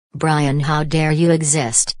Brian, how dare you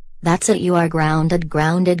exist? That's it, you are grounded,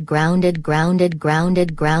 grounded, grounded, grounded,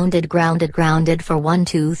 grounded, grounded, grounded, grounded for 1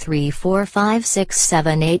 2 3 4 5 6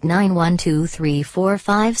 7 8 9 1 2 3 4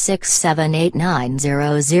 5 6 7 8 9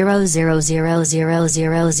 0 0 0 0 0 0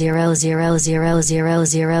 0 0 0 0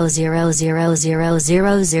 0 0 0 0 0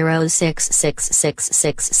 0 0 6 6 6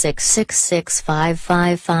 6 6 6 6 5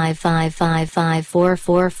 5 5 5 5 5 4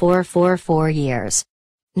 4 4 4 4 years.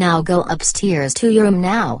 Now go upstairs to your room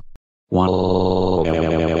now.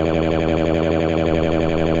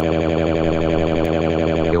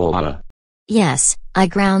 Yes, I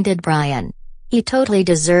grounded Brian. He totally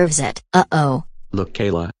deserves it. Uh-oh. Look,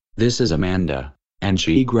 Kayla, this is Amanda, and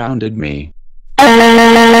she grounded me.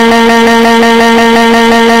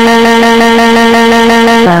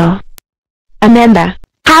 Hello. Amanda,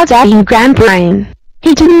 how dare you ground Brian?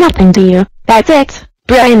 He did nothing to you. That's it.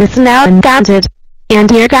 Brian is now ungrounded. And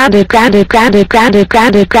you're grounded, grounded, grounded, grounded,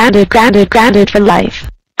 grounded, grounded, grounded, grounded for life.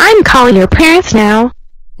 I'm calling your parents now.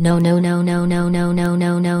 No no no no no no no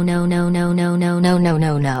no no no no no no no no no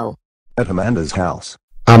no no. At Amanda's house.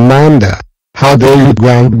 Amanda, how dare you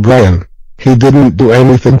ground Brian? He didn't do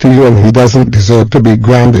anything to you and he doesn't deserve to be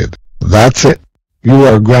grounded. That's it. You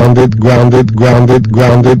are grounded, grounded, grounded,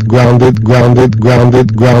 grounded, grounded, grounded,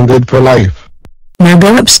 grounded, grounded for life. Now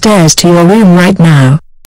go upstairs to your room right now.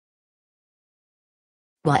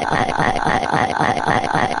 Why